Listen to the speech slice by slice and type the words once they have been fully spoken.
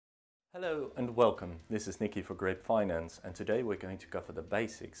Hello and welcome. This is Nicky for Grape Finance, and today we're going to cover the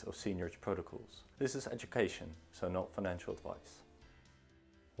basics of Seigniorage protocols. This is education, so not financial advice.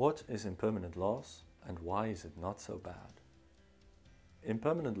 What is impermanent loss and why is it not so bad?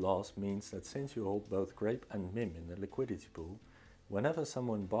 Impermanent loss means that since you hold both Grape and MIM in the liquidity pool, whenever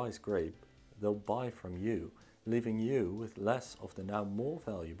someone buys Grape, they'll buy from you, leaving you with less of the now more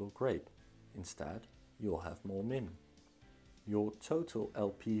valuable Grape. Instead, you'll have more MIM. Your total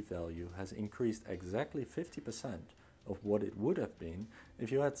LP value has increased exactly 50% of what it would have been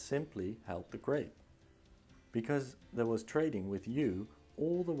if you had simply held the Grape. Because there was trading with you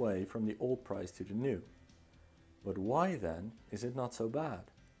all the way from the old price to the new. But why then is it not so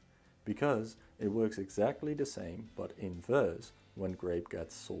bad? Because it works exactly the same but inverse when Grape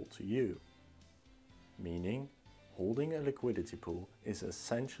gets sold to you. Meaning, holding a liquidity pool is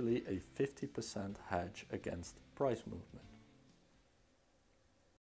essentially a 50% hedge against price movement.